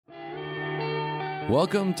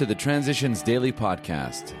Welcome to the Transitions Daily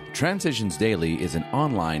podcast. Transitions Daily is an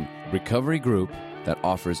online recovery group that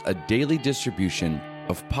offers a daily distribution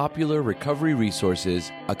of popular recovery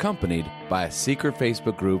resources accompanied by a secret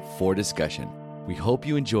Facebook group for discussion. We hope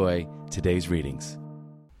you enjoy today's readings.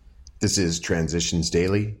 This is Transitions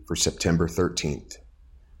Daily for September 13th.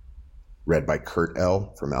 Read by Kurt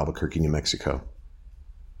L. from Albuquerque, New Mexico.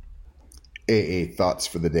 AA Thoughts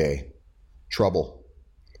for the Day. Trouble.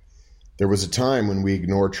 There was a time when we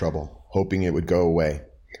ignored trouble, hoping it would go away,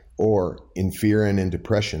 or, in fear and in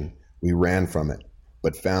depression, we ran from it,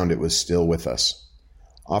 but found it was still with us.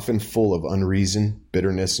 Often full of unreason,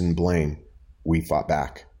 bitterness, and blame, we fought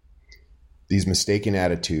back. These mistaken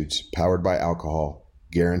attitudes, powered by alcohol,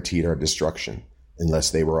 guaranteed our destruction,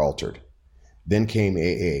 unless they were altered. Then came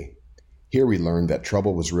AA. Here we learned that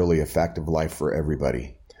trouble was really a fact of life for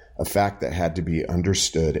everybody, a fact that had to be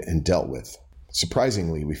understood and dealt with.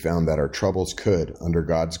 Surprisingly, we found that our troubles could, under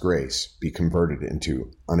God's grace, be converted into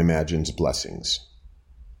unimagined blessings.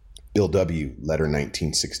 Bill W., letter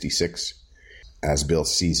 1966, As Bill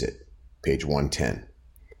Sees It, page 110.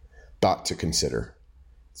 Thought to consider.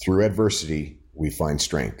 Through adversity, we find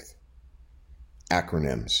strength.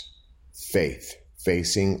 Acronyms. Faith,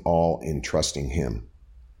 facing all in trusting Him.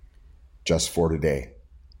 Just for today.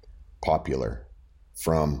 Popular.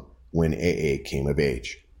 From When AA Came of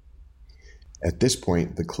Age. At this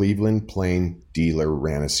point, the Cleveland Plain Dealer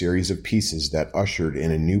ran a series of pieces that ushered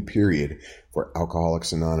in a new period for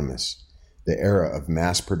Alcoholics Anonymous, the era of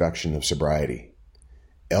mass production of sobriety.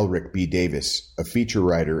 Elric B. Davis, a feature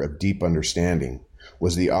writer of deep understanding,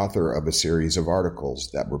 was the author of a series of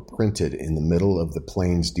articles that were printed in the middle of the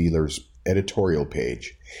Plains Dealer's editorial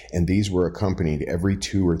page, and these were accompanied every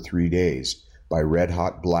 2 or 3 days by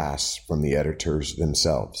red-hot blasts from the editors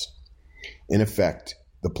themselves. In effect,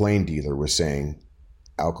 the Plain Dealer was saying,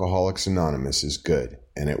 Alcoholics Anonymous is good,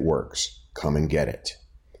 and it works. Come and get it.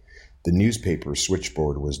 The newspaper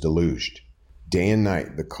switchboard was deluged. Day and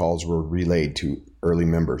night, the calls were relayed to early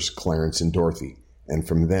members, Clarence and Dorothy, and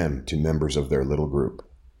from them to members of their little group.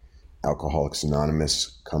 Alcoholics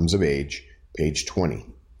Anonymous Comes of Age, page 20.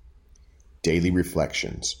 Daily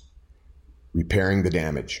Reflections. Repairing the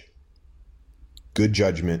damage. Good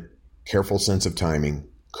judgment, careful sense of timing,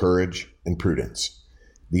 courage, and prudence.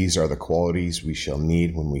 These are the qualities we shall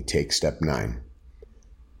need when we take step 9.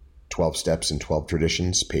 12 Steps and 12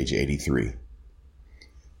 Traditions, page 83.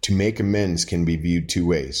 To make amends can be viewed 2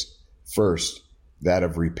 ways. First, that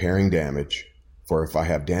of repairing damage, for if I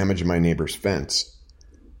have damaged my neighbor's fence,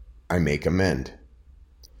 I make amend.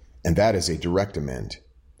 And that is a direct amend.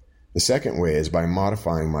 The second way is by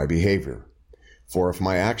modifying my behavior. For if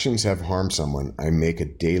my actions have harmed someone, I make a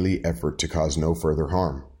daily effort to cause no further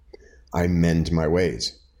harm. I mend my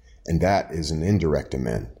ways. And that is an indirect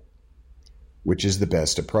amend. Which is the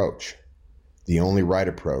best approach? The only right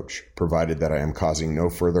approach, provided that I am causing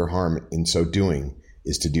no further harm in so doing,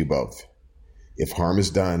 is to do both. If harm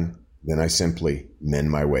is done, then I simply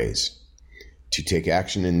mend my ways. To take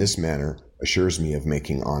action in this manner assures me of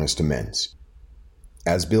making honest amends.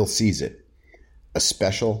 As Bill Sees It, a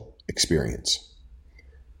special experience.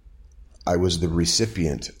 I was the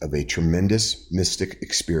recipient of a tremendous mystic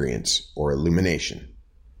experience or illumination.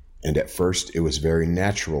 And at first, it was very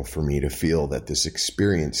natural for me to feel that this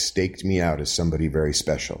experience staked me out as somebody very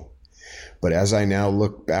special. But as I now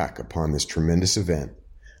look back upon this tremendous event,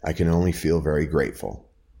 I can only feel very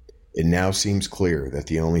grateful. It now seems clear that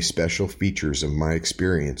the only special features of my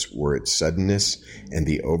experience were its suddenness and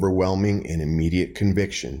the overwhelming and immediate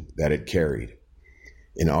conviction that it carried.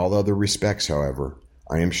 In all other respects, however,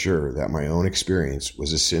 I am sure that my own experience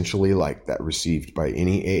was essentially like that received by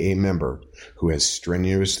any AA member who has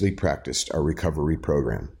strenuously practiced our recovery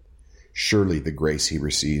program. Surely the grace he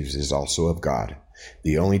receives is also of God.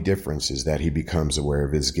 The only difference is that he becomes aware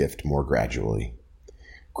of his gift more gradually.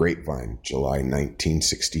 Grapevine, July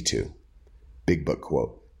 1962. Big Book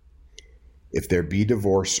quote. If there be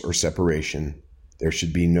divorce or separation, there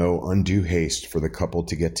should be no undue haste for the couple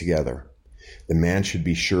to get together. The man should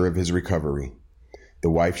be sure of his recovery. The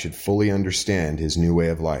wife should fully understand his new way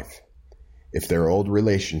of life. If their old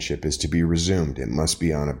relationship is to be resumed, it must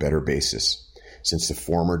be on a better basis, since the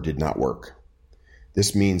former did not work.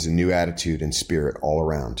 This means a new attitude and spirit all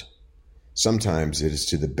around. Sometimes it is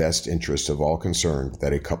to the best interest of all concerned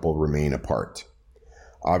that a couple remain apart.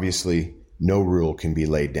 Obviously, no rule can be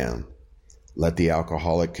laid down. Let the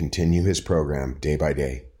alcoholic continue his program day by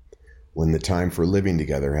day. When the time for living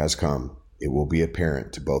together has come, it will be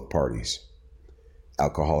apparent to both parties.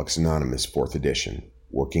 Alcoholics Anonymous, 4th edition,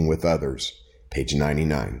 Working with Others, page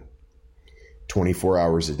 99. 24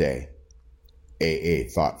 hours a day. AA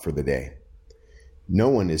Thought for the Day. No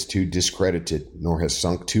one is too discredited nor has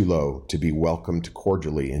sunk too low to be welcomed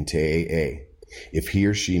cordially into AA if he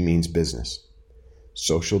or she means business.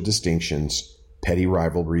 Social distinctions, petty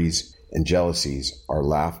rivalries, and jealousies are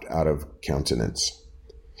laughed out of countenance.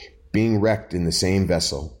 Being wrecked in the same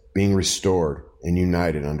vessel, being restored and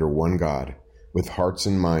united under one God, with hearts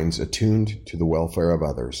and minds attuned to the welfare of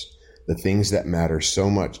others, the things that matter so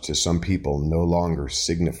much to some people no longer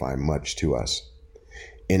signify much to us.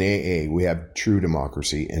 In AA, we have true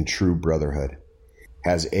democracy and true brotherhood.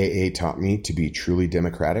 Has AA taught me to be truly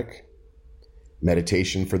democratic?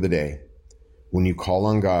 Meditation for the day. When you call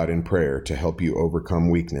on God in prayer to help you overcome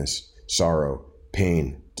weakness, sorrow,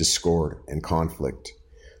 pain, discord, and conflict,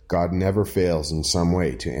 God never fails in some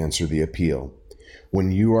way to answer the appeal.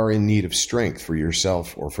 When you are in need of strength for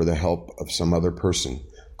yourself or for the help of some other person,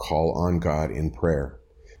 call on God in prayer.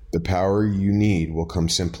 The power you need will come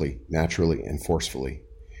simply, naturally, and forcefully.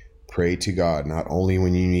 Pray to God not only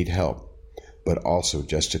when you need help, but also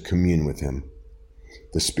just to commune with Him.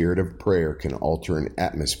 The spirit of prayer can alter an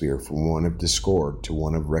atmosphere from one of discord to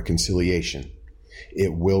one of reconciliation.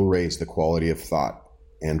 It will raise the quality of thought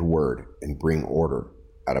and word and bring order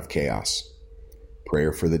out of chaos.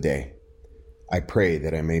 Prayer for the day. I pray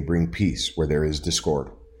that I may bring peace where there is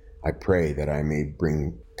discord. I pray that I may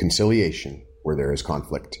bring conciliation where there is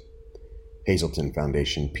conflict. Hazelton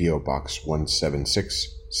Foundation, P.O. Box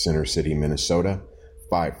 176, Center City, Minnesota,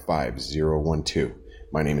 55012.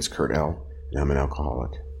 My name is Kurt L., and I'm an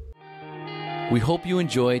alcoholic. We hope you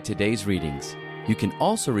enjoyed today's readings. You can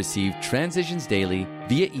also receive Transitions Daily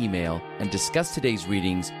via email and discuss today's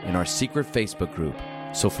readings in our secret Facebook group.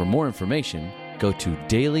 So for more information, go to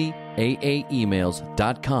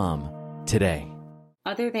dailyaaemails.com today.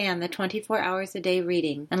 Other than the 24 hours a day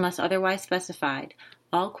reading, unless otherwise specified,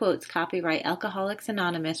 all quotes copyright Alcoholics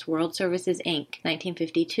Anonymous World Services, Inc.,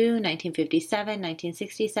 1952, 1957,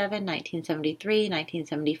 1967, 1973,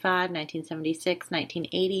 1975, 1976,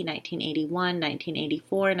 1980, 1981,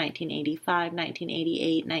 1984, 1985,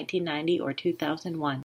 1988, 1990, or 2001.